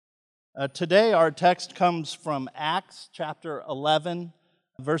Today, our text comes from Acts chapter 11,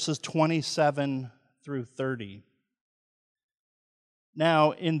 verses 27 through 30.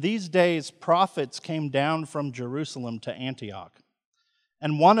 Now, in these days, prophets came down from Jerusalem to Antioch,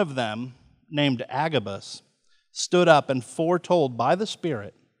 and one of them, named Agabus, stood up and foretold by the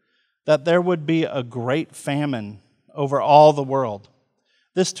Spirit that there would be a great famine over all the world.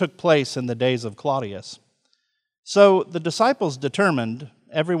 This took place in the days of Claudius. So the disciples determined,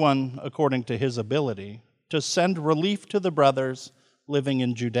 everyone according to his ability, to send relief to the brothers living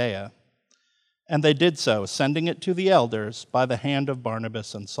in Judea. And they did so, sending it to the elders by the hand of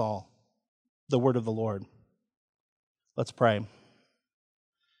Barnabas and Saul. The word of the Lord. Let's pray.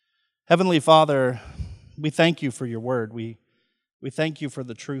 Heavenly Father, we thank you for your word. We thank you for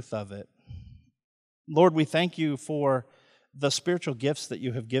the truth of it. Lord, we thank you for the spiritual gifts that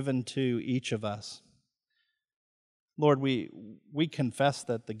you have given to each of us. Lord, we confess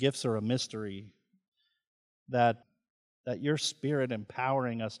that the gifts are a mystery, that your Spirit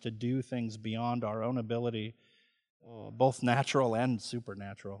empowering us to do things beyond our own ability, both natural and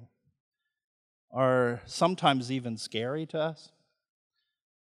supernatural, are sometimes even scary to us.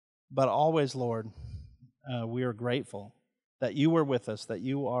 But always, Lord, we are grateful that you are with us, that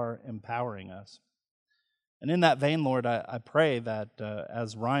you are empowering us. And in that vein, Lord, I pray that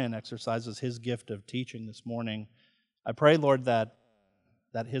as Ryan exercises his gift of teaching this morning, I pray, Lord, that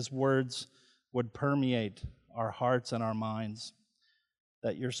his words would permeate our hearts and our minds,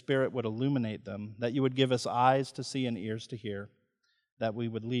 that your Spirit would illuminate them, that you would give us eyes to see and ears to hear, that we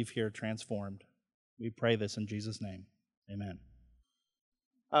would leave here transformed. We pray this in Jesus' name. Amen.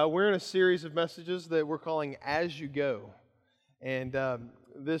 We're in a series of messages that we're calling As You Go. And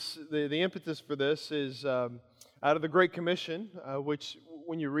the impetus for this is out of the Great Commission, which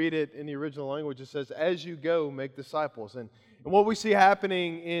when you read it in the original language, it says, as you go, make disciples. And what we see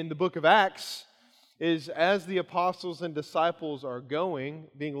happening in the book of Acts is as the apostles and disciples are going,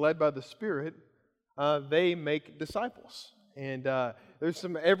 being led by the Spirit, they make disciples. And there's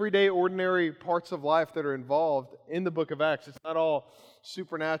some everyday, ordinary parts of life that are involved in the book of Acts. It's not all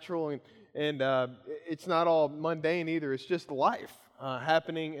supernatural and it's not all mundane either. It's just life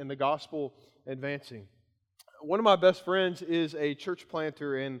happening and the gospel advancing. One of my best friends is a church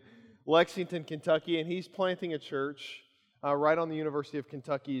planter in Lexington, Kentucky, and he's planting a church right on the University of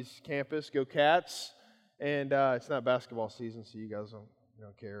Kentucky's campus. Go Cats! And it's not basketball season, so you guys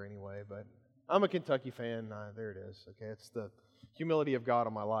don't care anyway. But I'm a Kentucky fan. There it is. Okay, it's the humility of God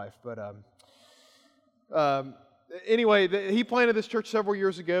in my life. But anyway, he planted this church several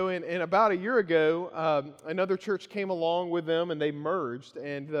years ago, and about a year ago, another church came along with them, and they merged.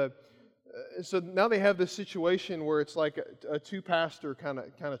 And so now they have this situation where it's like a two-pastor kind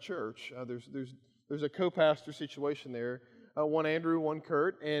of church. There's a co-pastor situation there. One Andrew, one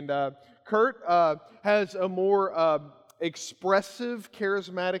Kurt, and Kurt has a more expressive,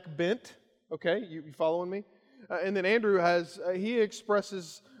 charismatic bent. Okay, you following me? And then Andrew he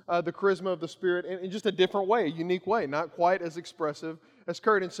expresses the charisma of the Spirit in just a different way, a unique way, not quite as expressive as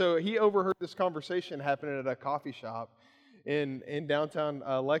Kurt. And so he overheard this conversation happening at a coffee shop in downtown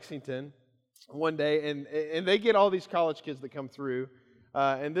Lexington one day, and they get all these college kids that come through,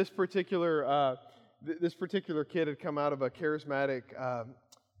 and this particular kid had come out of a charismatic,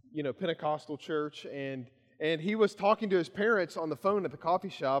 Pentecostal church, and he was talking to his parents on the phone at the coffee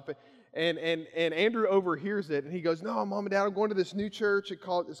shop, and Andrew overhears it, and he goes, "No, Mom and Dad, I'm going to this new church.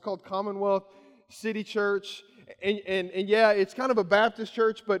 It's called Commonwealth City Church, and yeah, it's kind of a Baptist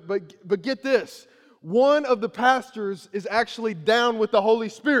church, but get this, one of the pastors is actually down with the Holy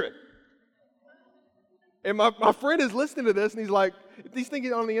Spirit." And my friend is listening to this, and he's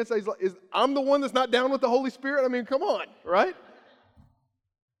thinking on the inside, I'm the one that's not down with the Holy Spirit? I mean, come on, right?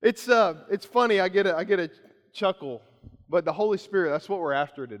 It's funny, I get a chuckle, but the Holy Spirit, that's what we're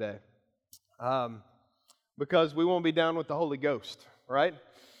after today. Because we won't be down with the Holy Ghost, right?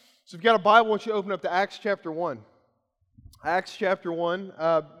 So if you've got a Bible, I want you to open up to Acts chapter 1. Acts chapter 1.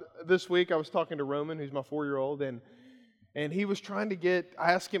 This week I was talking to Roman, who's my 4-year-old, and he was trying to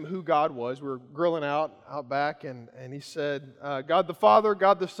I asked him who God was. We were grilling out back, and he said, God the Father,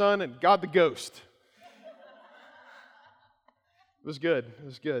 God the Son, and God the Ghost. It was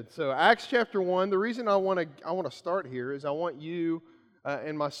good. So Acts chapter 1, the reason I want to start here is I want you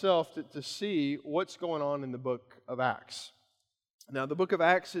and myself to see what's going on in the book of Acts. Now, the book of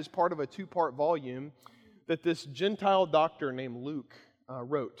Acts is part of a 2-part volume that this Gentile doctor named Luke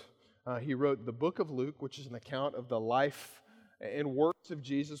wrote. He wrote the book of Luke, which is an account of the life and works of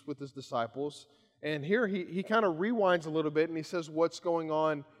Jesus with his disciples. And here he kind of rewinds a little bit, and he says what's going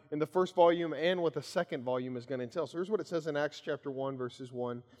on in the first volume and what the second volume is going to entail. So here's what it says in Acts chapter 1, verses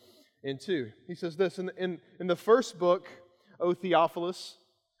 1 and 2. He says this, in the first book, O Theophilus,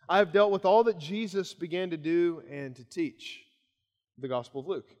 I have dealt with all that Jesus began to do and to teach, the Gospel of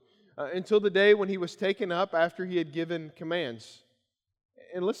Luke, until the day when he was taken up after he had given commands.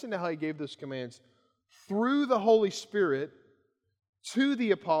 And listen to how he gave those commands. Through the Holy Spirit to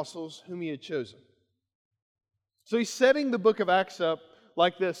the apostles whom he had chosen. So he's setting the book of Acts up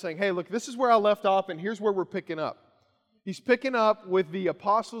like this, saying, hey, look, this is where I left off, and here's where we're picking up. He's picking up with the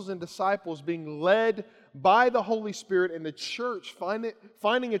apostles and disciples being led by the Holy Spirit, and the church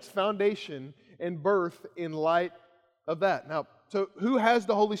finding its foundation and birth in light of that. Now, so who has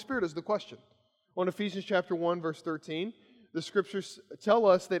the Holy Spirit is the question. On Ephesians chapter 1, verse 13, the Scriptures tell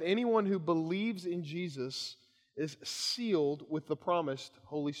us that anyone who believes in Jesus is sealed with the promised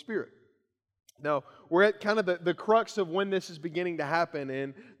Holy Spirit. Now, we're at kind of the crux of when this is beginning to happen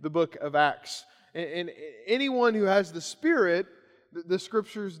in the book of Acts. And anyone who has the Spirit, the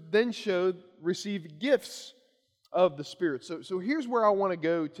Scriptures then show, receive gifts of the Spirit. So here's where I want to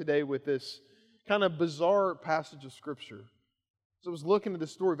go today with this kind of bizarre passage of Scripture. So I was looking at the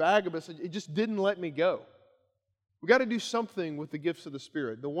story of Agabus, and it just didn't let me go. We got to do something with the gifts of the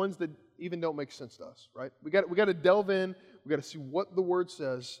Spirit, the ones that even don't make sense to us, right? We got to delve in, we got to see what the Word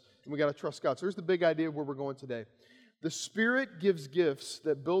says, and we got to trust God. So here's the big idea of where we're going today. The Spirit gives gifts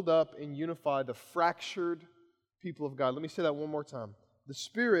that build up and unify the fractured people of God. Let me say that one more time. The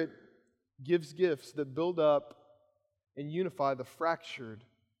Spirit gives gifts that build up and unify the fractured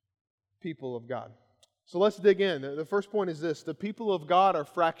people of God. So let's dig in. The first point is this. The people of God are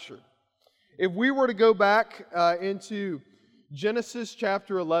fractured. If we were to go back into Genesis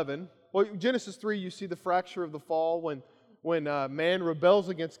chapter 11, well, Genesis 3, you see the fracture of the fall when man rebels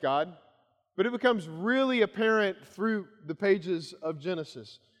against God. But it becomes really apparent through the pages of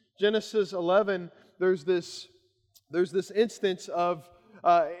Genesis. Genesis 11, there's this instance of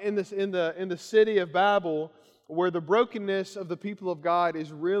in the city of Babel where the brokenness of the people of God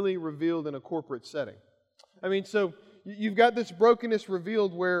is really revealed in a corporate setting. I mean, so you've got this brokenness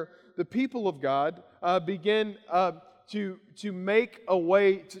revealed where the people of God begin to make a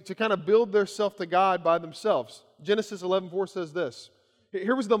way to kind of build themselves to God by themselves. Genesis 11:4 says this.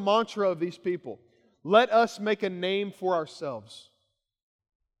 Here was the mantra of these people. Let us make a name for ourselves.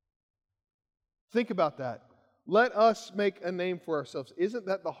 Think about that. Let us make a name for ourselves. Isn't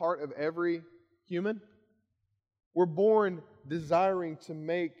that the heart of every human? We're born desiring to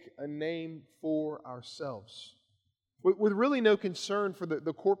make a name for ourselves. With really no concern for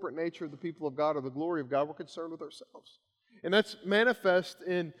the corporate nature of the people of God or the glory of God, we're concerned with ourselves. And that's manifest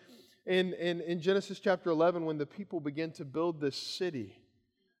in Genesis chapter 11 when the people begin to build this city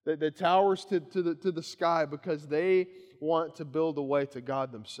that towers to the sky because they want to build a way to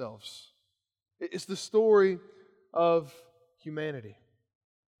God themselves. It's the story of humanity.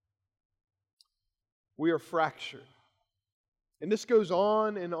 We are fractured. And this goes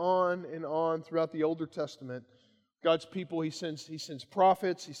on and on and on throughout the Older Testament. God's people, He sends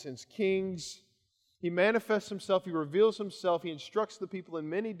prophets, He sends kings. He manifests Himself, He reveals Himself, He instructs the people in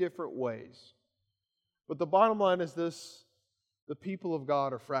many different ways. But the bottom line is this: the people of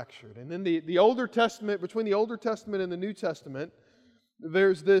God are fractured. And then the Older Testament, between the Older Testament and the New Testament,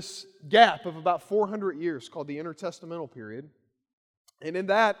 there's this gap of about 400 years called the intertestamental period. And in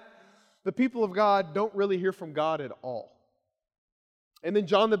that, the people of God don't really hear from God at all. And then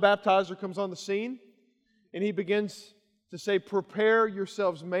John the Baptizer comes on the scene, and he begins to say, prepare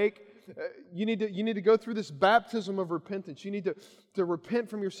yourselves, you need to go through this baptism of repentance. You need to repent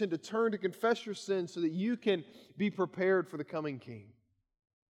from your sin, to turn, to confess your sin so that you can be prepared for the coming King.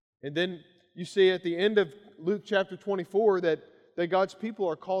 And then you see at the end of Luke chapter 24 that God's people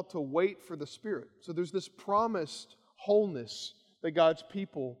are called to wait for the Spirit. So there's this promised wholeness that God's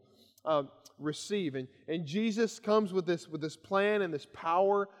people receive. And Jesus comes with this plan and this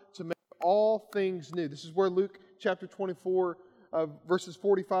power to make all things new. This is where Luke chapter 24 verses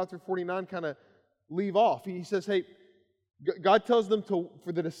 45 through 49 kind of leave off. He says, hey, God tells them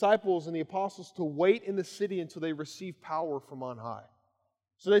for the disciples and the apostles to wait in the city until they receive power from on high.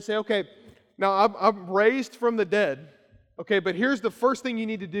 So they say, okay, now I'm raised from the dead, okay, but here's the first thing you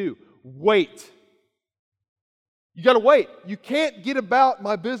need to do. Wait. You got to wait. You can't get about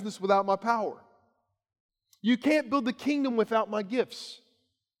my business without my power. You can't build the kingdom without my gifts.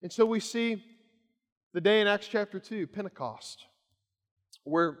 And so we see the day in Acts chapter 2, Pentecost,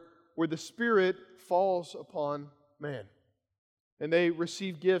 where the Spirit falls upon man. And they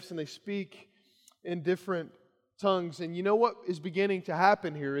receive gifts and they speak in different tongues. And you know what is beginning to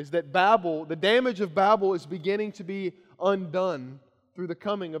happen here is that Babel, the damage of Babel is beginning to be undone through the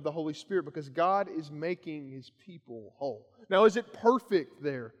coming of the Holy Spirit because God is making His people whole. Now, is it perfect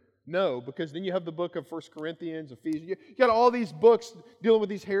there? No, because then you have the book of 1 Corinthians, Ephesians. You got all these books dealing with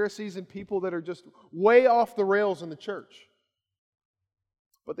these heresies and people that are just way off the rails in the church.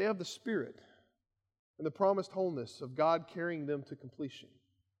 But they have the Spirit and the promised wholeness of God carrying them to completion.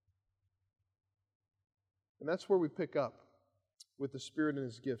 And that's where we pick up with the Spirit and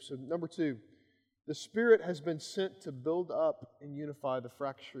His gifts. So number 2, the Spirit has been sent to build up and unify the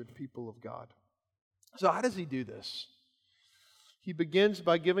fractured people of God. So how does He do this? He begins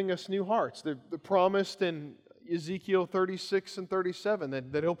by giving us new hearts. They're promised in Ezekiel 36 and 37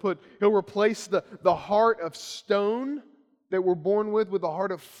 that He'll replace the heart of stone that we're born with the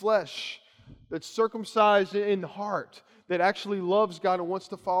heart of flesh that's circumcised in heart, that actually loves God and wants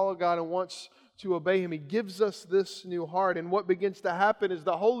to follow God and wants to obey Him. He gives us this new heart. And what begins to happen is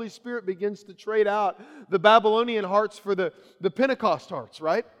the Holy Spirit begins to trade out the Babylonian hearts for the Pentecost hearts,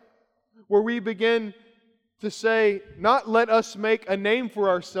 right? Where we begin to say, not let us make a name for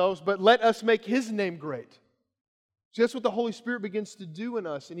ourselves, but let us make His name great. So that's what the Holy Spirit begins to do in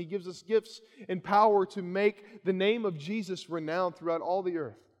us, and He gives us gifts and power to make the name of Jesus renowned throughout all the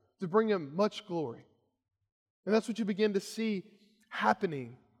earth, to bring Him much glory. And that's what you begin to see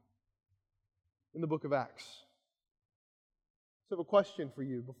happening in the book of Acts. So I have a question for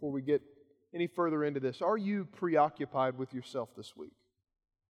you before we get any further into this. Are you preoccupied with yourself this week?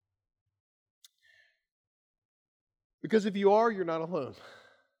 Because if you are, you're not alone.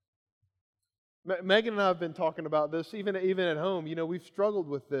 Megan and I have been talking about this, even at home. You know, we've struggled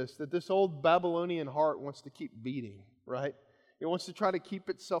with this, that this old Babylonian heart wants to keep beating, right? It wants to try to keep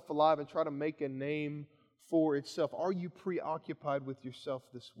itself alive and try to make a name for itself. Are you preoccupied with yourself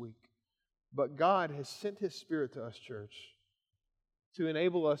this week? But God has sent His Spirit to us, church, to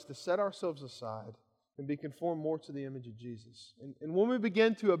enable us to set ourselves aside and be conformed more to the image of Jesus. And when we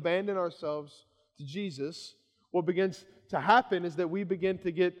begin to abandon ourselves to Jesus, what begins to happen is that we begin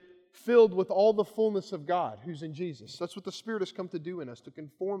to get filled with all the fullness of God who's in Jesus. That's what the Spirit has come to do in us, to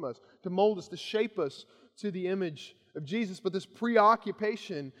conform us, to mold us, to shape us to the image of Jesus. But this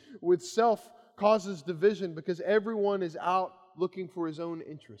preoccupation with self causes division because everyone is out looking for his own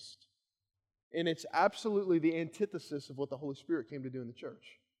interest. And it's absolutely the antithesis of what the Holy Spirit came to do in the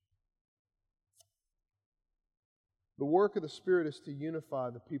church. The work of the Spirit is to unify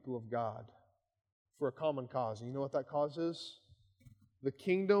the people of God for a common cause. And you know what that cause is? The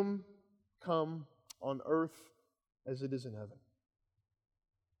kingdom come on earth as it is in heaven.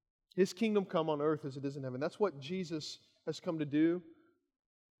 His kingdom come on earth as it is in heaven. That's what Jesus has come to do.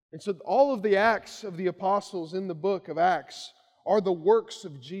 And so all of the acts of the apostles in the book of Acts are the works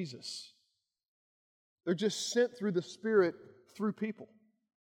of Jesus. They're just sent through the Spirit through people.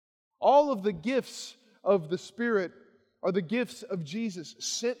 All of the gifts of the Spirit are the gifts of Jesus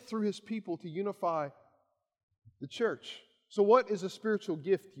sent through His people to unify the church. So what is a spiritual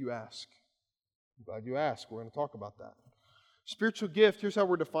gift, you ask? I'm glad you asked. We're going to talk about that. Spiritual gift, here's how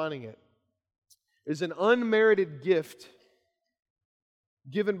we're defining it, is an unmerited gift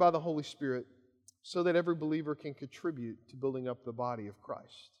given by the Holy Spirit so that every believer can contribute to building up the body of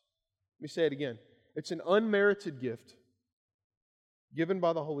Christ. Let me say it again. It's an unmerited gift given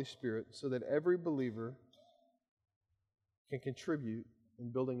by the Holy Spirit so that every believer can contribute in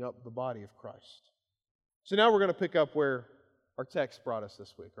building up the body of Christ. So now we're going to pick up where our text brought us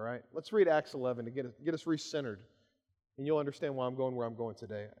this week, all right? Let's read Acts 11 to get us recentered, and you'll understand why I'm going where I'm going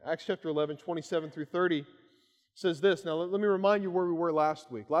today. Acts chapter 11, 27 through 30 says this. Now, let me remind you where we were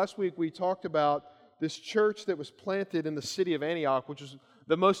last week. Last week we talked about this church that was planted in the city of Antioch, which is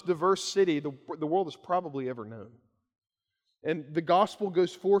the most diverse city the world has probably ever known. And the gospel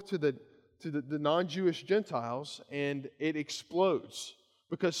goes forth to the non-Jewish Gentiles, and it explodes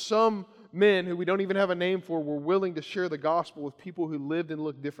because some men who we don't even have a name for were willing to share the gospel with people who lived and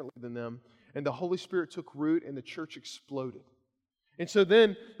looked differently than them. And the Holy Spirit took root, and the church exploded. And so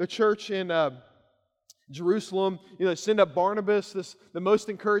then the church in Jerusalem, send up Barnabas, the most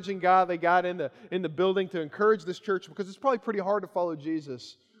encouraging guy they got in the building to encourage this church, because it's probably pretty hard to follow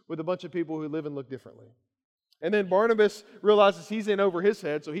Jesus with a bunch of people who live and look differently. And then Barnabas realizes he's in over his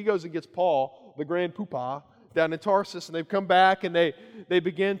head, so he goes and gets Paul, the grand poopah, down in Tarsus, and they've come back and they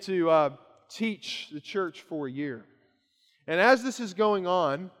begin to teach the church for a year. And as this is going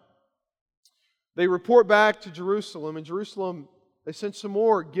on, they report back to Jerusalem. In Jerusalem, they send some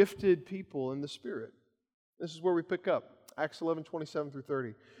more gifted people in the Spirit. This is where we pick up, Acts 11, 27 through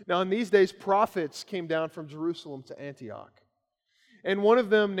 30. Now, in these days, prophets came down from Jerusalem to Antioch. And one of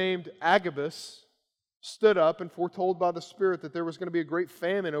them, named Agabus, stood up and foretold by the Spirit that there was going to be a great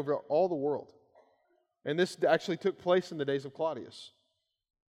famine over all the world. And this actually took place in the days of Claudius.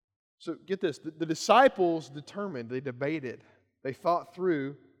 So get this, the disciples determined, they debated, they thought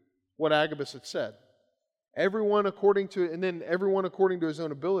through what Agabus had said. Everyone according to his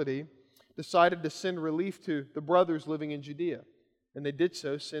own ability decided to send relief to the brothers living in Judea. And they did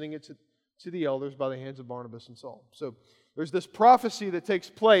so, sending it to the elders by the hands of Barnabas and Saul. So there's this prophecy that takes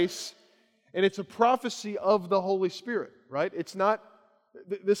place, and it's a prophecy of the Holy Spirit, right? It's not,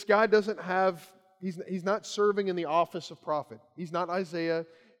 this guy doesn't have, he's not serving in the office of prophet. He's not Isaiah.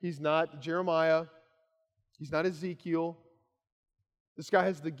 He's not Jeremiah. He's not Ezekiel. This guy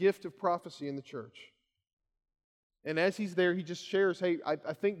has the gift of prophecy in the church. And as he's there, he just shares, hey,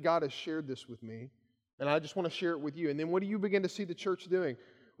 I think God has shared this with me, and I just want to share it with you. And then what do you begin to see the church doing?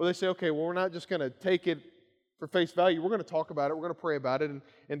 Well, they say, okay, well, we're not just going to take it for face value. We're going to talk about it. We're going to pray about it.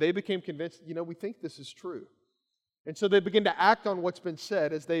 And they became convinced, we think this is true. And so they begin to act on what's been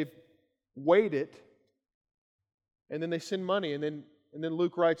said as they've weighed it, and then they send money. And then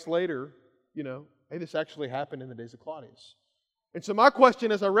Luke writes later, hey, this actually happened in the days of Claudius. And so my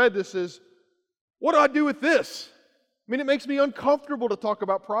question as I read this is, what do I do with this? It makes me uncomfortable to talk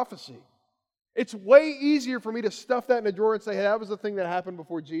about prophecy. It's way easier for me to stuff that in a drawer and say, hey, that was the thing that happened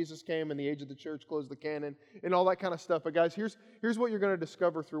before Jesus came and the age of the church closed the canon and all that kind of stuff. But guys, here's what you're going to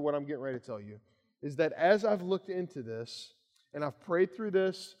discover through what I'm getting ready to tell you, is that as I've looked into this and I've prayed through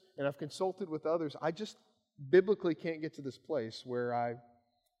this and I've consulted with others, I just biblically can't get to this place where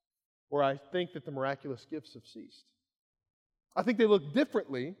I think that the miraculous gifts have ceased. I think they look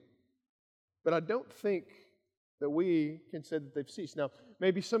differently, but I don't think that we can say that they've ceased. Now,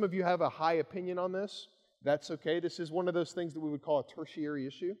 maybe some of you have a high opinion on this. That's okay. This is one of those things that we would call a tertiary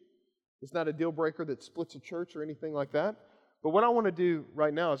issue. It's not a deal breaker that splits a church or anything like that. But what I want to do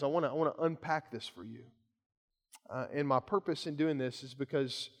right now is I want to unpack this for you. And my purpose in doing this is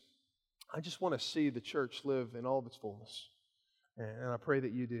because I just want to see the church live in all of its fullness. And I pray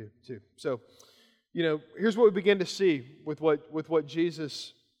that you do too. So, here's what we begin to see with what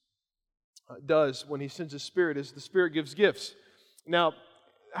Jesus does when He sends His Spirit, is the Spirit gives gifts. Now,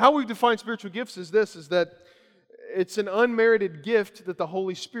 how we define spiritual gifts is that it's an unmerited gift that the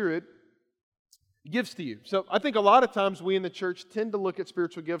Holy Spirit gives to you. So I think a lot of times we in the church tend to look at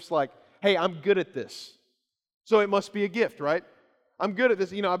spiritual gifts like, hey, I'm good at this, so it must be a gift, right? I'm good at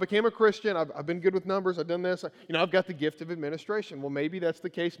this. I became a Christian. I've been good with numbers. I've done this. I've got the gift of administration. Well, maybe that's the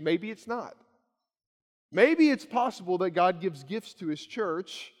case. Maybe it's not. Maybe it's possible that God gives gifts to His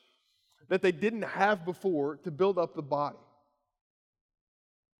church that they didn't have before to build up the body.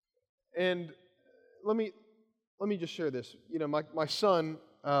 And let me just share this. My son,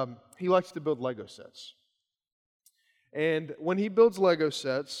 he likes to build Lego sets. And when he builds Lego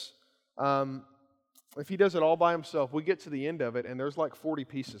sets, if he does it all by himself, we get to the end of it and there's like 40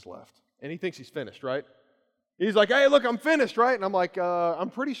 pieces left. And he thinks he's finished, right? He's like, hey, look, I'm finished, right? And I'm like, I'm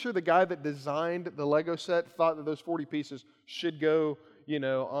pretty sure the guy that designed the Lego set thought that those 40 pieces should go,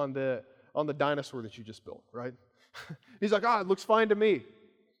 on the dinosaur that you just built, right? He's like, it looks fine to me.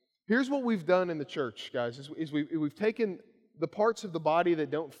 Here's what we've done in the church, guys, is we've taken the parts of the body that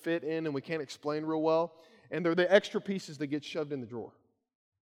don't fit in and we can't explain real well, and they're the extra pieces that get shoved in the drawer.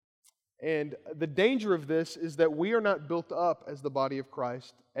 And the danger of this is that we are not built up as the body of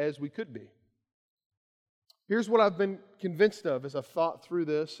Christ as we could be. Here's what I've been convinced of as I've thought through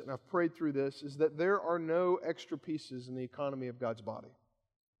this and I've prayed through this, is that there are no extra pieces in the economy of God's body.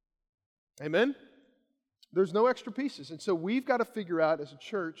 Amen? There's no extra pieces. And so we've got to figure out as a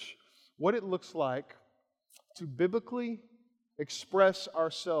church what it looks like to biblically express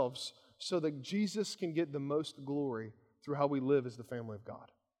ourselves so that Jesus can get the most glory through how we live as the family of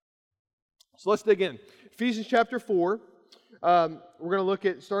God. So let's dig in. Ephesians chapter 4. We're going to look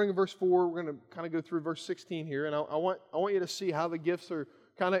at, starting in verse 4, we're going to kind of go through verse 16 here. And I want you to see how the gifts are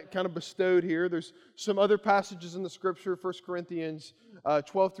kind of bestowed here. There's some other passages in the Scripture, 1 Corinthians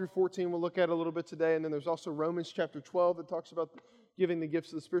 12 through 14 we'll look at a little bit today. And then there's also Romans chapter 12 that talks about giving the gifts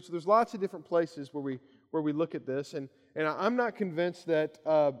of the Spirit. So there's lots of different places where we look at this. And I'm not convinced that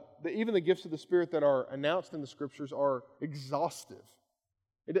even the gifts of the Spirit that are announced in the Scriptures are exhaustive.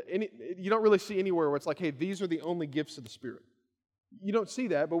 You don't really see anywhere where it's like, hey, these are the only gifts of the Spirit. You don't see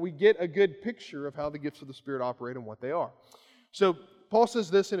that, but we get a good picture of how the gifts of the Spirit operate and what they are. So Paul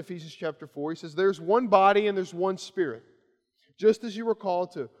says this in Ephesians chapter 4. He says, there's one body and there's one Spirit. Just as you were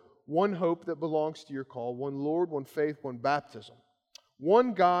called to one hope that belongs to your call, one Lord, one faith, one baptism.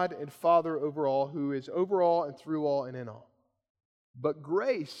 One God and Father over all, who is over all and through all and in all. But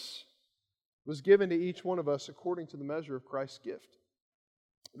grace was given to each one of us according to the measure of Christ's gift.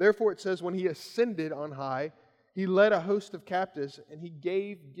 Therefore it says, when He ascended on high, He led a host of captives and He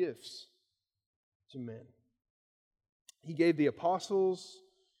gave gifts to men. He gave the apostles,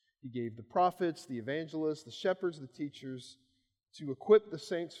 He gave the prophets, the evangelists, the shepherds, the teachers, to equip the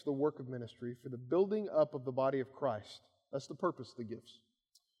saints for the work of ministry, for the building up of the body of Christ. That's the purpose of the gifts.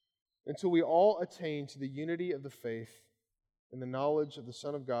 Until we all attain to the unity of the faith and the knowledge of the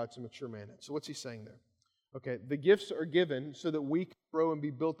Son of God, to mature manhood. So what's he saying there? Okay, the gifts are given so that we can grow and be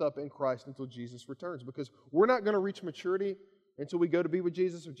built up in Christ until Jesus returns. Because we're not going to reach maturity until we go to be with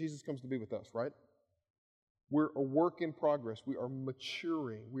Jesus or Jesus comes to be with us, right? We're a work in progress. We are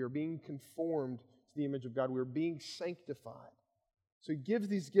maturing. We are being conformed to the image of God. We are being sanctified. So he gives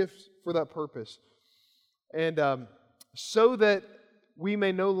these gifts for that purpose. And so that we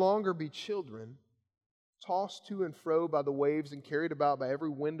may no longer be children, tossed to and fro by the waves and carried about by every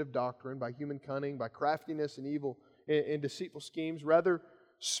wind of doctrine, by human cunning, by craftiness and evil and deceitful schemes. Rather,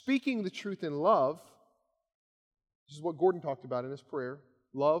 speaking the truth in love, this is what Gordon talked about in his prayer,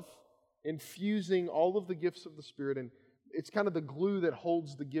 love, infusing all of the gifts of the Spirit, and it's kind of the glue that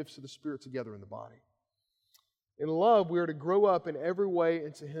holds the gifts of the Spirit together in the body. In love, we are to grow up in every way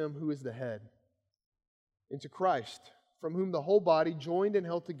into Him who is the head, into Christ, from whom the whole body, joined and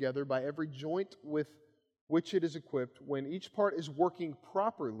held together by every joint with which it is equipped, when each part is working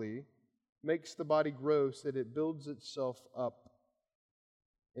properly, makes the body grow so that it builds itself up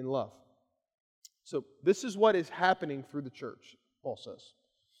in love. So this is what is happening through the church, Paul says.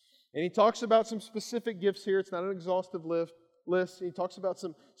 And he talks about some specific gifts here. It's not an exhaustive list. He talks about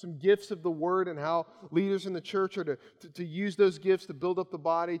some gifts of the Word and how leaders in the church are to use those gifts to build up the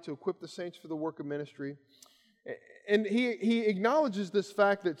body, to equip the saints for the work of ministry. And he acknowledges this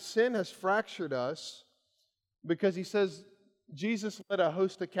fact that sin has fractured us because he says Jesus led a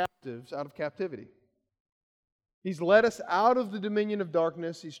host of captives out of captivity. He's led us out of the dominion of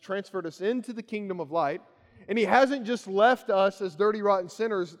darkness. He's transferred us into the kingdom of light. And He hasn't just left us as dirty, rotten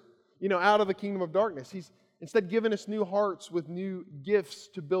sinners, out of the kingdom of darkness. He's instead given us new hearts with new gifts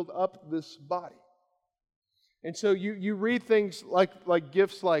to build up this body. And so you read things like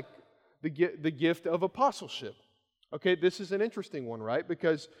gifts like the gift of apostleship. Okay, this is an interesting one, right?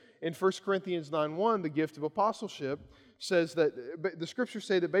 Because in 1 Corinthians 9:1, the gift of apostleship says that the Scriptures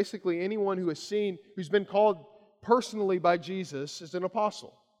say that basically anyone who's been called personally by Jesus is an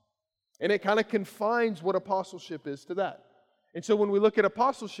apostle. And it kind of confines what apostleship is to that. And so when we look at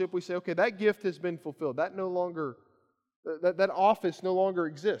apostleship, we say, okay, that gift has been fulfilled. That office no longer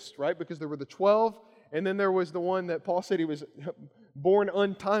exists, right? Because there were the 12, and then there was the one that Paul said he was born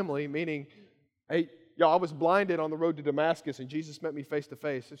untimely, meaning, hey, I was blinded on the road to Damascus, and Jesus met me face to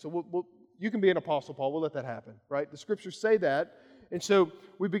face. So you can be an apostle, Paul. We'll let that happen, right? The Scriptures say that. And so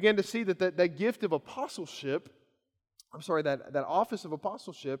we begin to see that gift of apostleship, that office of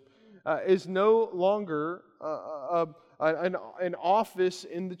apostleship is no longer an office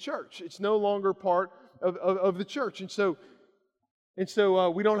in the church. It's no longer part of the church. And so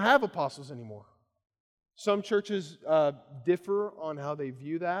we don't have apostles anymore. Some churches differ on how they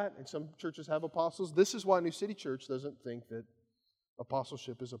view that, and some churches have apostles. This is why New City Church doesn't think that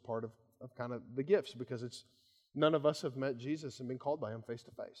apostleship is a part of kind of the gifts, because none of us have met Jesus and been called by Him face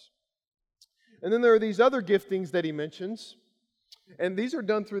to face. And then there are these other giftings that he mentions, and these are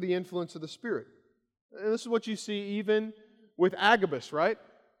done through the influence of the Spirit. And this is what you see even with Agabus, right?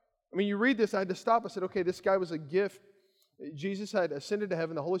 I mean, you read this, I had to stop. I said, okay, this guy was a gift. Jesus had ascended to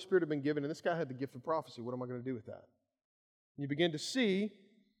heaven, the Holy Spirit had been given, and this guy had the gift of prophecy. What am I going to do with that? You begin to see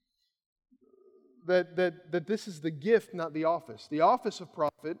that this is the gift, not the office. The office of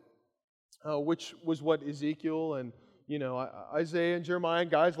prophet, which was what Ezekiel and Isaiah and Jeremiah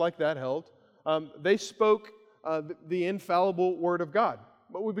and guys like that held, they spoke the infallible Word of God.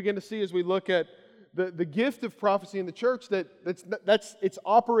 What we begin to see as we look at the gift of prophecy in the church, it's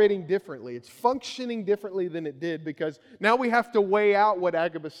operating differently. It's functioning differently than it did, because now we have to weigh out what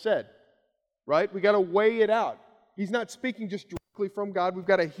Agabus said, right? We got to weigh it out. He's not speaking just directly from God. We've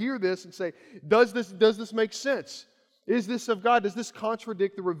got to hear this and say, does this make sense? Is this of God? Does this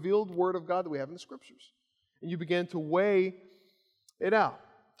contradict the revealed Word of God that we have in the Scriptures? And you begin to weigh it out.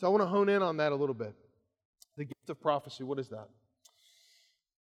 So I want to hone in on that a little bit. The gift of prophecy, what is that?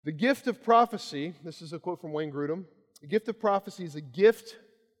 The gift of prophecy, this is a quote from Wayne Grudem, the gift of prophecy is a gift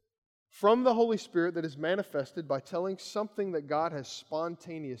from the Holy Spirit that is manifested by telling something that God has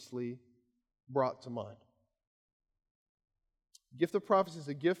spontaneously brought to mind. The gift of prophecy is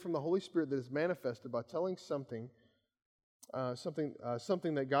a gift from the Holy Spirit that is manifested by telling something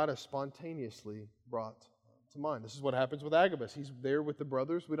that God has spontaneously brought to mind. This is what happens with Agabus. He's there with the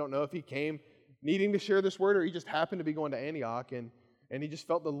brothers. We don't know if he came needing to share this word or he just happened to be going to Antioch and he just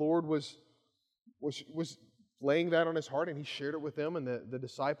felt the Lord was laying that on his heart, and he shared it with them. And the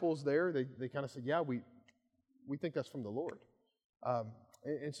disciples there, they kind of said, yeah, we think that's from the Lord.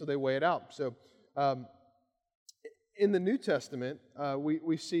 And so they weigh it out. So in the New Testament,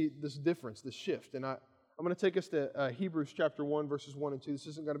 we see this difference, this shift. And I'm going to take us to Hebrews chapter 1, verses 1 and 2. This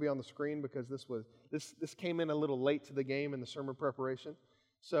isn't going to be on the screen because this came in a little late to the game in the sermon preparation.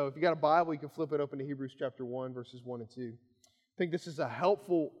 So if you got a Bible, you can flip it open to Hebrews chapter 1, verses 1 and 2. I think this is a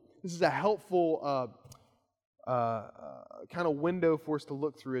helpful kind of window for us to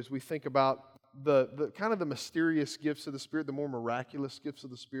look through as we think about the kind of the mysterious gifts of the Spirit, the more miraculous gifts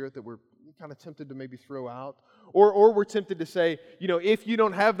of the Spirit that we're kind of tempted to maybe throw out. Or we're tempted to say, if you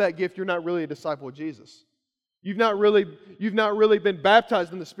don't have that gift, you're not really a disciple of Jesus. You've not really been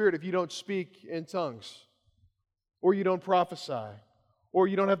baptized in the Spirit if you don't speak in tongues, or you don't prophesy, or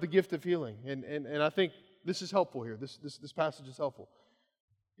you don't have the gift of healing. And I think this is helpful here. This passage is helpful.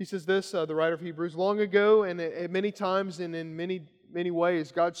 He says this, the writer of Hebrews, long ago and at many times and in many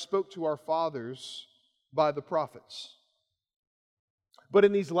ways, God spoke to our fathers by the prophets. But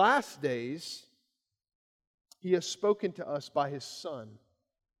in these last days, He has spoken to us by His Son,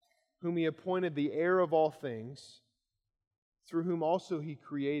 whom He appointed the heir of all things, through whom also He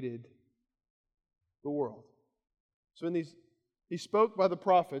created the world. So He spoke by the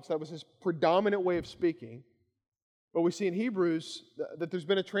prophets. That was His predominant way of speaking. But we see in Hebrews that there's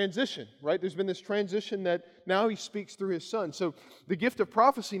been a transition, right? There's been this transition that now He speaks through His Son. So the gift of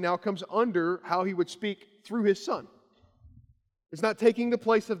prophecy now comes under how He would speak through His Son. It's not taking the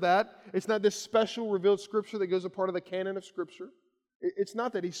place of that. It's not this special revealed Scripture that goes a part of the canon of Scripture. It's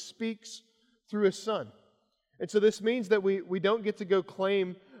not that. He speaks through His Son. And so this means that we don't get to go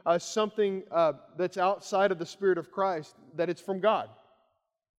claim something that's outside of the Spirit of Christ, that it's from God.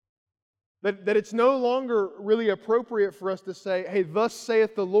 That it's no longer really appropriate for us to say, hey, thus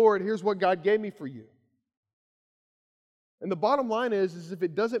saith the Lord, here's what God gave me for you. And the bottom line is if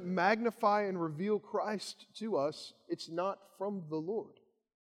it doesn't magnify and reveal Christ to us, it's not from the Lord.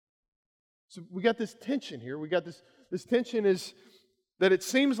 So we got this tension here. We got this tension is that it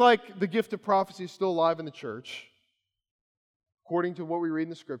seems like the gift of prophecy is still alive in the church, according to what we read in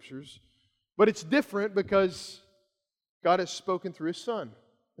the Scriptures. But it's different because God has spoken through His Son.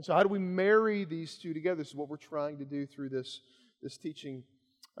 And so how do we marry these two together? This is what we're trying to do through this teaching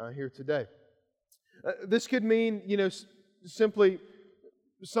here today. This could mean, simply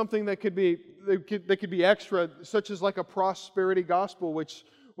something that could be extra, such as like a prosperity gospel, which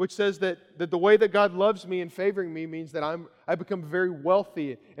says that the way that God loves me and favoring me means that I become very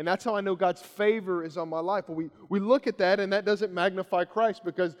wealthy, and that's how I know God's favor is on my life. But we look at that, and that doesn't magnify Christ,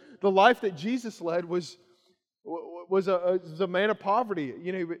 because the life that Jesus led was a man of poverty.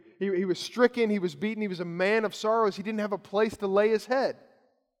 He was stricken, he was beaten, he was a man of sorrows. He didn't have a place to lay his head.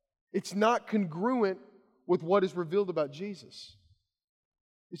 It's not congruent with what is revealed about Jesus.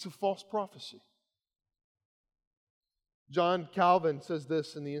 It's a false prophecy. John Calvin says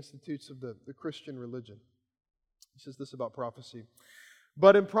this in the Institutes of the Christian Religion. He says this about prophecy.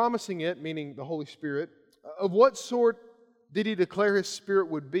 But in promising it, meaning the Holy Spirit, of what sort did He declare His Spirit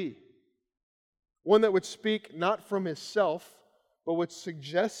would be? One that would speak not from Himself, but would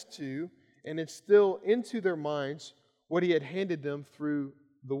suggest to and instill into their minds what He had handed them through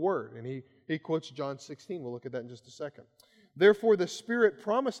the Word. And he quotes John 16. We'll look at that in just a second. Therefore, the Spirit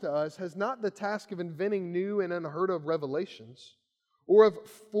promised to us has not the task of inventing new and unheard of revelations, or of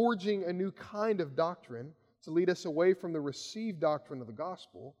forging a new kind of doctrine to lead us away from the received doctrine of the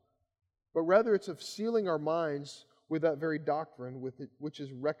gospel, but rather it's of sealing our minds with that very doctrine which is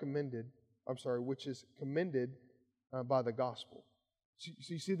commended by the gospel. So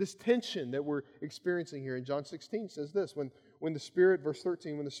you see this tension that we're experiencing here. In John 16 says this, when the Spirit, verse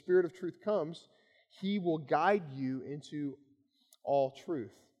 13, when the Spirit of truth comes, He will guide you into all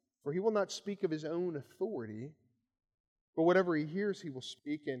truth. For He will not speak of His own authority, but whatever He hears He will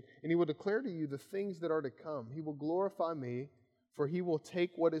speak, and He will declare to you the things that are to come. He will glorify Me, for He will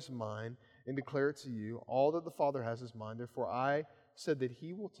take what is mine and declare it to you. All that the Father has is mine. Therefore I said that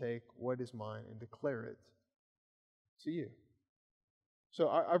He will take what is mine and declare it to you. So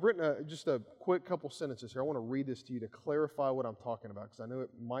I've written just a quick couple sentences here. I want to read this to you to clarify what I'm talking about, because I know it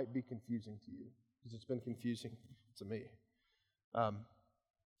might be confusing to you, because it's been confusing to me.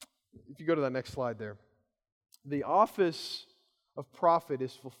 If you go to that next slide there. The office of prophet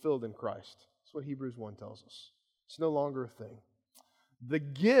is fulfilled in Christ. That's what Hebrews 1 tells us. It's no longer a thing. The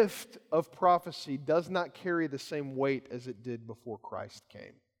gift of prophecy does not carry the same weight as it did before Christ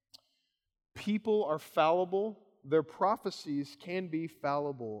came. People are fallible. Their prophecies can be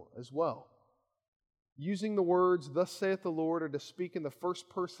fallible as well. Using the words, thus saith the Lord, or to speak in the first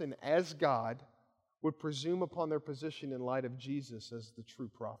person as God, would presume upon their position in light of Jesus as the true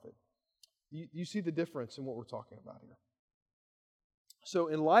prophet. You see the difference in what we're talking about here. So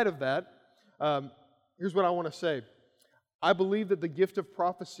in light of that, here's what I want to say. I believe that the gift of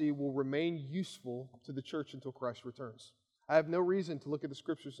prophecy will remain useful to the church until Christ returns. I have no reason to look at the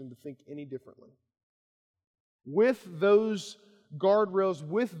Scriptures and to think any differently. With those guardrails,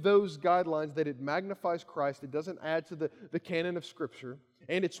 with those guidelines, that it magnifies Christ, it doesn't add to the canon of Scripture,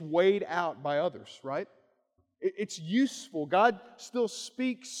 and it's weighed out by others, right? It's useful. God still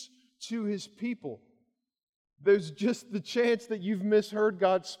speaks to His people. There's just the chance that you've misheard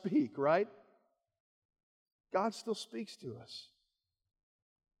God speak, right? God still speaks to us.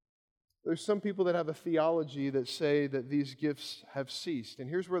 There's some people that have a theology that say that these gifts have ceased. And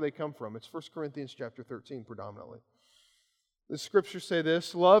here's where they come from. It's 1 Corinthians chapter 13 predominantly. The Scriptures say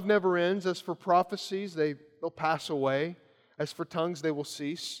this: love never ends. As for prophecies, they'll pass away. As for tongues, they will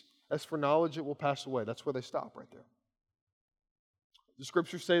cease. As for knowledge, it will pass away. That's where they stop right there. The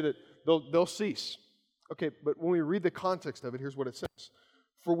Scriptures say that they'll cease. Okay, but when we read the context of it, here's what it says.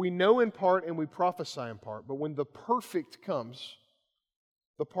 For we know in part and we prophesy in part, but when the perfect comes,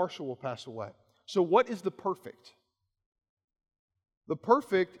 the partial will pass away. So what is the perfect? The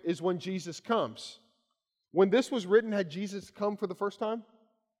perfect is when Jesus comes. When this was written, had Jesus come for the first time?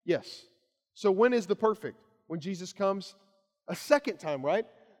 Yes. So when is the perfect? When Jesus comes a second time, right?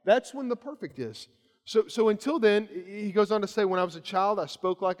 That's when the perfect is. So until then, he goes on to say, when I was a child, I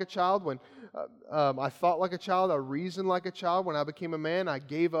spoke like a child. When I thought like a child, I reasoned like a child. When I became a man, I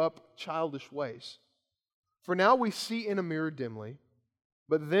gave up childish ways. For now we see in a mirror dimly,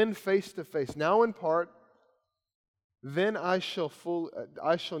 but then face to face. Now in part, then I shall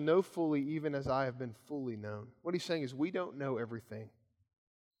know fully, even as I have been fully known. What he's saying is we don't know everything.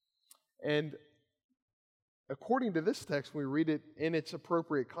 And according to this text, when we read it in its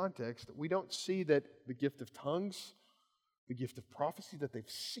appropriate context, we don't see that the gift of tongues, the gift of prophecy, that they've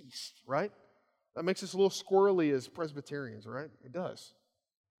ceased, right? That makes us a little squirrely as Presbyterians, right? It does.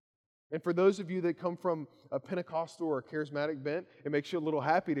 And for those of you that come from a Pentecostal or a charismatic bent, it makes you a little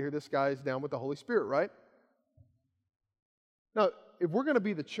happy to hear this guy is down with the Holy Spirit, right? Now, if we're going to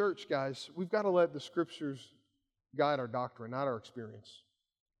be the church, guys, we've got to let the Scriptures guide our doctrine, not our experience.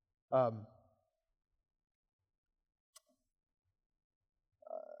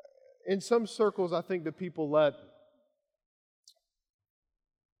 In some circles, I think that people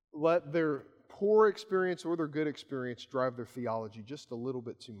let their poor experience or their good experience drive their theology just a little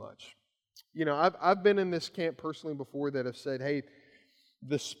bit too much. You know, I've been in this camp personally before that have said, hey,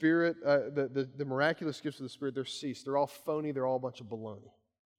 the Spirit, the miraculous gifts of the Spirit, they're ceased. They're all phony. They're all a bunch of baloney.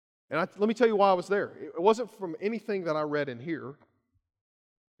 And let me tell you why I was there. It wasn't from anything that I read in here.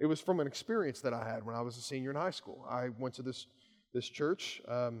 It was from an experience that I had when I was a senior in high school. I went to this church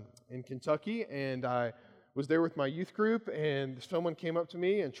in Kentucky, and I was there with my youth group, and someone came up to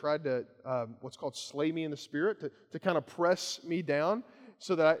me and tried to, what's called slay me in the Spirit, to kind of press me down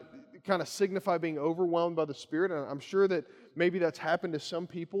so that I kind of signify being overwhelmed by the Spirit. And I'm sure that maybe that's happened to some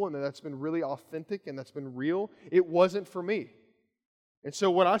people and that's been really authentic and that's been real. It wasn't for me. And so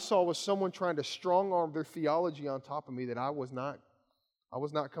what I saw was someone trying to strong-arm their theology on top of me that I was not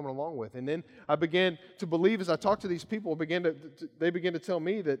coming along with. And then I began to believe, as I talked to these people, they began to tell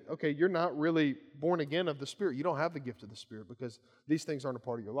me that, okay, you're not really born again of the Spirit. You don't have the gift of the Spirit because these things aren't a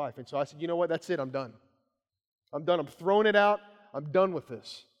part of your life. And so I said, you know what, that's it, I'm done. I'm done. I'm throwing it out. I'm done with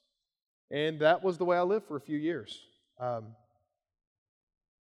this. And that was the way I lived for a few years.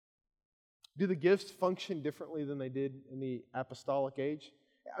 Do the gifts function differently than they did in the apostolic age?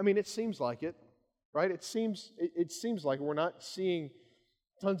 I mean, it seems like it, right? It seems like we're not seeing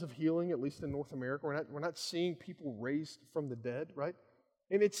tons of healing, at least in North America. We're not seeing people raised from the dead, right?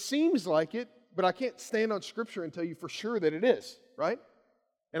 And it seems like it, but I can't stand on Scripture and tell you for sure that it is, right?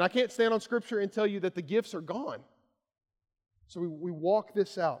 And I can't stand on Scripture and tell you that the gifts are gone. So we walk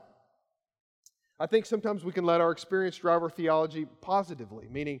this out. I think sometimes we can let our experience drive our theology positively,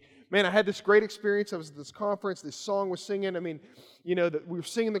 meaning, man, I had this great experience. I was at this conference. This song was singing. I mean, you know, we were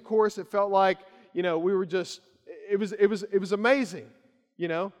singing the chorus. It felt like, you know, we were just. It was amazing. You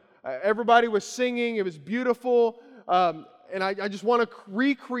know, everybody was singing. It was beautiful, and I just want to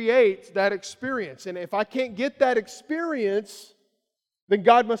recreate that experience. And if I can't get that experience, then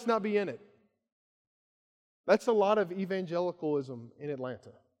God must not be in it. That's a lot of evangelicalism in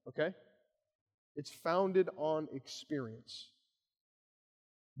Atlanta. Okay. It's founded on experience.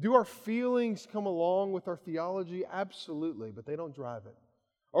 Do our feelings come along with our theology? Absolutely, but they don't drive it.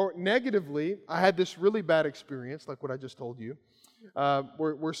 Or negatively, I had this really bad experience, like what I just told you,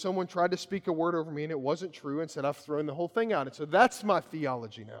 where someone tried to speak a word over me and it wasn't true and said, I've thrown the whole thing out. And so that's my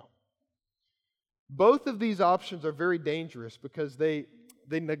theology now. Both of these options are very dangerous because they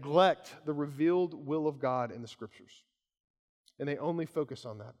neglect the revealed will of God in the Scriptures. And they only focus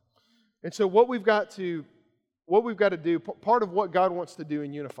on that. And so what we've got to what we've got to do, part of what God wants to do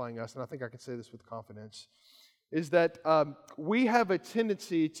in unifying us, and I think I can say this with confidence, is that we have a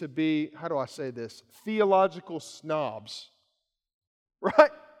tendency to be, how do I say this, theological snobs,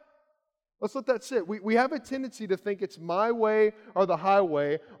 right? Let's let that sit. We have a tendency to think it's my way or the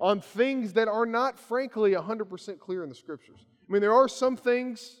highway on things that are not, frankly, 100% clear in the Scriptures. I mean, there are some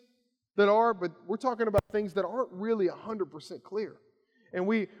things that are, but we're talking about things that aren't really 100% clear. And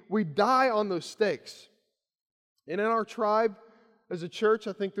we die on those stakes. And in our tribe, as a church,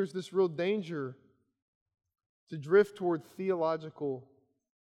 I think there's this real danger to drift toward theological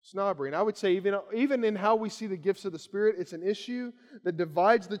snobbery. And I would say even in how we see the gifts of the Spirit, it's an issue that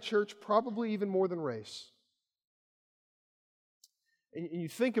divides the church probably even more than race. And you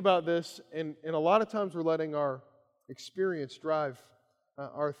think about this, and a lot of times we're letting our experience drive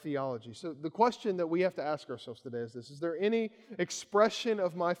our theology. So the question that we have to ask ourselves today is this: is there any expression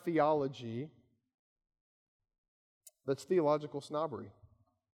of my theology that's theological snobbery?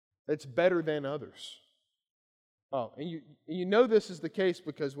 That's better than others? Oh, and you know this is the case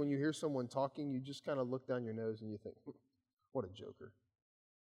because when you hear someone talking, you just kind of look down your nose and you think, what a joker.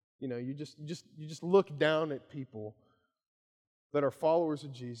 You know, you just look down at people that are followers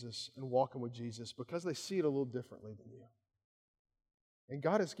of Jesus and walking with Jesus because they see it a little differently than you. And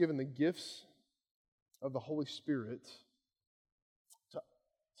God has given the gifts of the Holy Spirit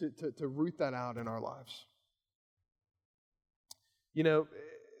to root that out in our lives. You know,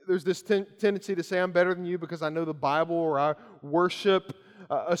 there's this tendency to say I'm better than you because I know the Bible, or I worship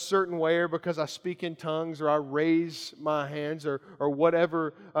a certain way, or because I speak in tongues, or I raise my hands, or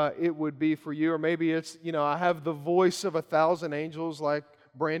whatever it would be for you. Or maybe it's, you know, I have the voice of 1,000 angels like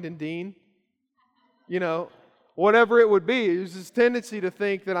Brandon Dean. You know, whatever it would be. There's this tendency to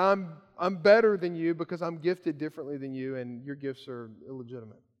think that I'm better than you because I'm gifted differently than you, and your gifts are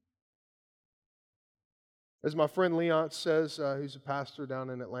illegitimate. As my friend Leon says, who's a pastor down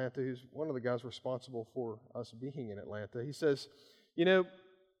in Atlanta, who's one of the guys responsible for us being in Atlanta, he says, you know,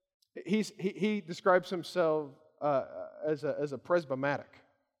 he describes himself as a presbymatic.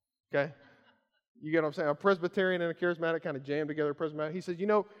 Okay? You get what I'm saying? A Presbyterian and a charismatic kind of jammed together. Presbymatic. He says, you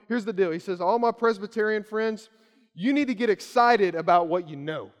know, here's the deal. He says, all my Presbyterian friends, you need to get excited about what you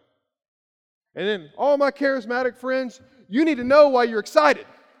know. And then all my charismatic friends, you need to know why you're excited.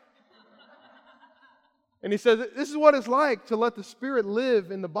 And he says, this is what it's like to let the Spirit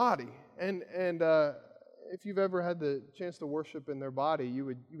live in the body. And if you've ever had the chance to worship in their body, you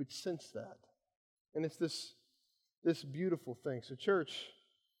would sense that. And it's this beautiful thing. So church,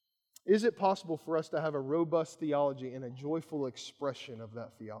 is it possible for us to have a robust theology and a joyful expression of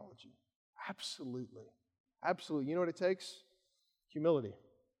that theology? Absolutely. Absolutely. You know what it takes? Humility.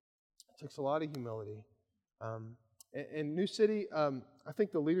 It takes a lot of humility. And New City, I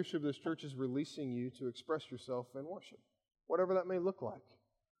think the leadership of this church is releasing you to express yourself in worship, whatever that may look like.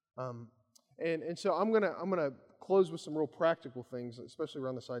 And so I'm gonna close with some real practical things, especially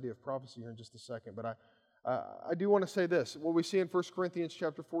around this idea of prophecy here in just a second. But I do want to say this: what we see in 1 Corinthians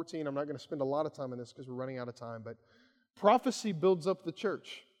chapter 14. I'm not going to spend a lot of time on this because we're running out of time. But prophecy builds up the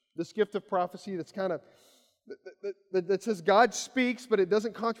church. This gift of prophecy that's kind of that says God speaks, but it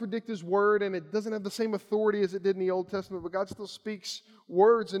doesn't contradict His Word, and it doesn't have the same authority as it did in the Old Testament, but God still speaks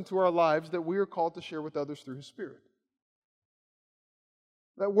words into our lives that we are called to share with others through His Spirit.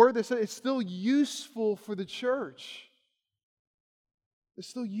 That word that says it's still useful for the church. It's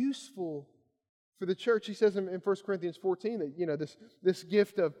still useful for the church. He says in 1 Corinthians 14 that, you know, this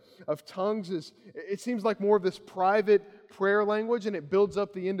gift of tongues it seems like more of this private prayer language, and it builds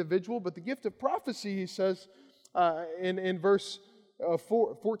up the individual. But the gift of prophecy, he says in verse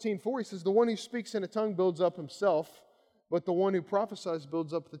 14:4, he says, the one who speaks in a tongue builds up himself, but the one who prophesies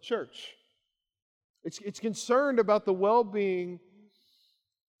builds up the church. It's concerned about the well-being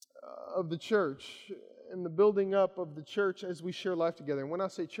of the church and the building up of the church as we share life together. And when I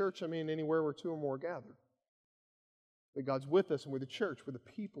say church, I mean anywhere where two or more are gathered. That God's with us, and we're the church, we're the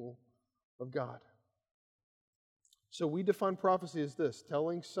people of God. So we define prophecy as this: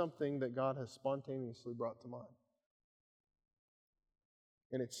 telling something that God has spontaneously brought to mind.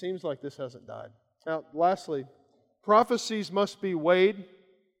 And it seems like this hasn't died. Now, lastly, prophecies must be weighed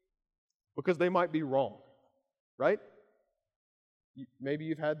because they might be wrong, right? Maybe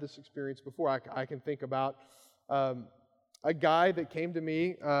you've had this experience before. I can think about a guy that came to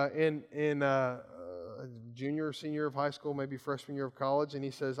me in junior or senior of high school, maybe freshman year of college, and he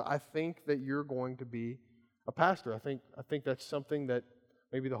says, I think that you're going to be a pastor. I think that's something that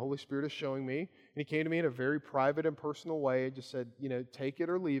maybe the Holy Spirit is showing me. And he came to me in a very private and personal way. He just said, you know, take it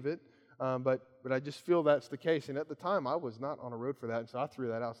or leave it. But I just feel that's the case. And at the time, I was not on a road for that, and so I threw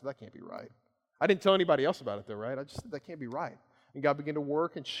that out. So that can't be right. I didn't tell anybody else about it though, right? I just said that can't be right. And God began to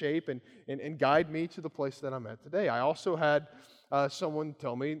work and shape and guide me to the place that I'm at today. I also had someone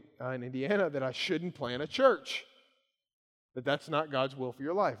tell me in Indiana that I shouldn't plant a church, that that's not God's will for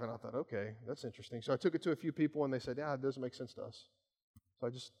your life. And I thought, okay, that's interesting. So I took it to a few people, and they said, yeah, it doesn't make sense to us. So I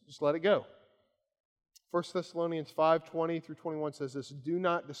just let it go. 1 Thessalonians 5:20 through 21 says this, do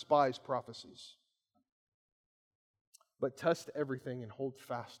not despise prophecies, but test everything and hold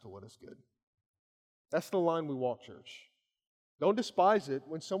fast to what is good. That's the line we walk, church. Don't despise it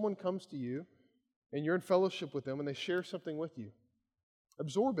when someone comes to you and you're in fellowship with them and they share something with you.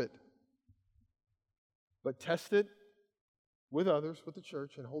 Absorb it. But test it with others, with the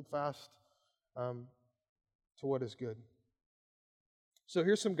church, and hold fast to what is good. So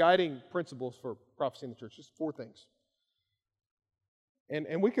here's some guiding principles for prophecy in the church. Just 4 things.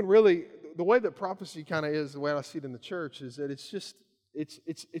 And we can really, the way that prophecy kind of is, the way I see it in the church, is that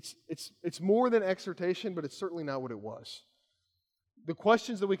it's more than exhortation, but it's certainly not what it was. The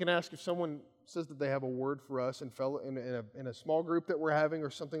questions that we can ask if someone says that they have a word for us in a small group that we're having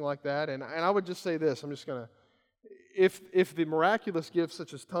or something like that, and I would just say this, I'm just going to, if the miraculous gifts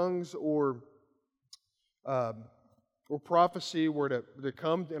such as tongues or prophecy were to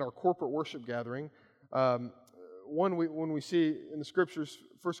come in our corporate worship gathering, when we see in the Scriptures,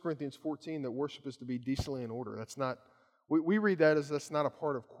 1 Corinthians 14, that worship is to be decently in order. That's not, we read that as that's not a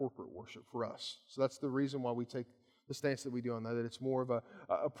part of corporate worship for us. So that's the reason why we take the stance that we do on that it's more of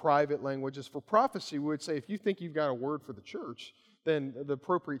a private language. As for prophecy, we would say if you think you've got a word for the church, then the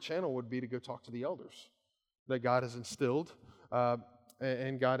appropriate channel would be to go talk to the elders that God has instilled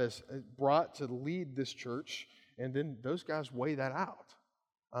and God has brought to lead this church, and then those guys weigh that out.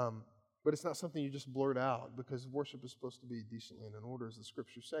 But it's not something you just blurt out, because worship is supposed to be decently and in order, as the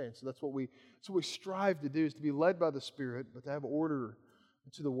Scriptures say. And so that's what we strive to do, is to be led by the Spirit, but to have order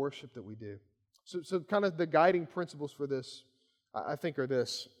to the worship that we do. So kind of the guiding principles for this, I think, are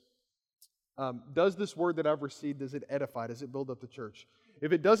this. Does this word that I've received, does it edify? Does it build up the church?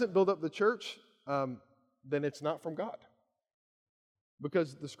 If it doesn't build up the church, then it's not from God.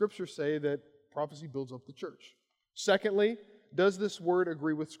 Because the Scriptures say that prophecy builds up the church. Secondly, does this word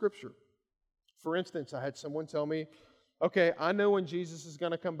agree with Scripture? For instance, I had someone tell me, okay, I know when Jesus is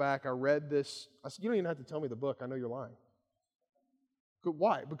going to come back. I read this. I said, you don't even have to tell me the book. I know you're lying.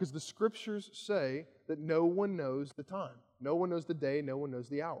 Why? Because the Scriptures say that no one knows the time. No one knows the day. No one knows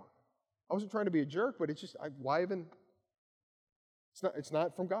the hour. I wasn't trying to be a jerk, but it's just, why even? It's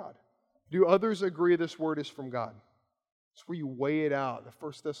not from God. Do others agree this word is from God? It's where you weigh it out, the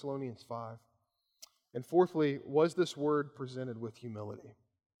 1 Thessalonians 5. And fourthly, was this word presented with humility?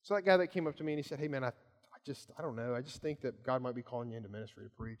 So that guy that came up to me and he said, hey man, I don't know. I just think that God might be calling you into ministry to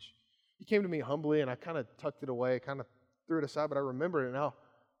preach. He came to me humbly and I kind of tucked it away, kind of threw it aside, but I remember it now.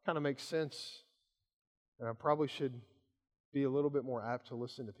 It kind of makes sense. And I probably should be a little bit more apt to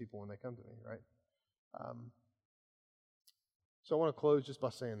listen to people when they come to me, right? So I want to close just by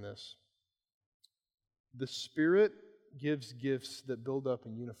saying this. The Spirit gives gifts that build up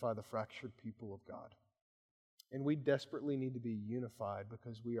and unify the fractured people of God. And we desperately need to be unified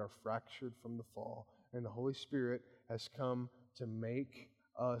because we are fractured from the fall. And the Holy Spirit has come to make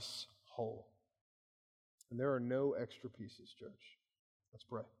us whole. And there are no extra pieces, church. Let's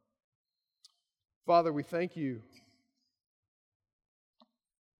pray. Father, we thank you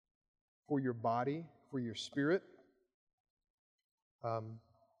for your body, for your Spirit.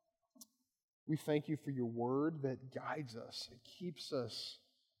 We thank you for your word that guides us. It keeps us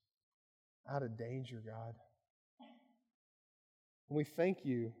out of danger, God. And we thank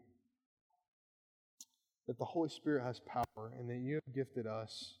you that the Holy Spirit has power and that you have gifted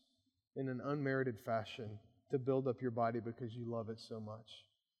us in an unmerited fashion to build up your body because you love it so much.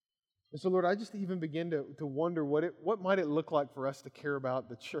 And so, Lord, I just even begin to wonder what might it look like for us to care about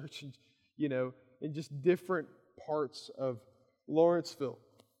the church, in just different parts of Lawrenceville,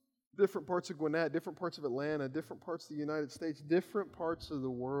 different parts of Gwinnett, different parts of Atlanta, different parts of the United States, different parts of the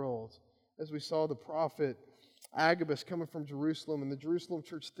world. As we saw the prophet Agabus coming from Jerusalem and the Jerusalem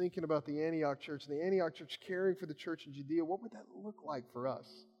church thinking about the Antioch church and the Antioch church caring for the church in Judea, what would that look like for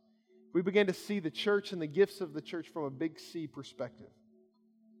us? If we began to see the church and the gifts of the church from a big C perspective.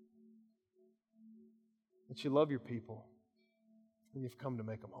 That you love your people and you've come to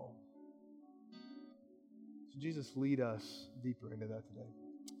make them whole. So Jesus, lead us deeper into that today.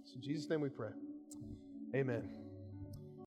 So in Jesus' name we pray. Amen.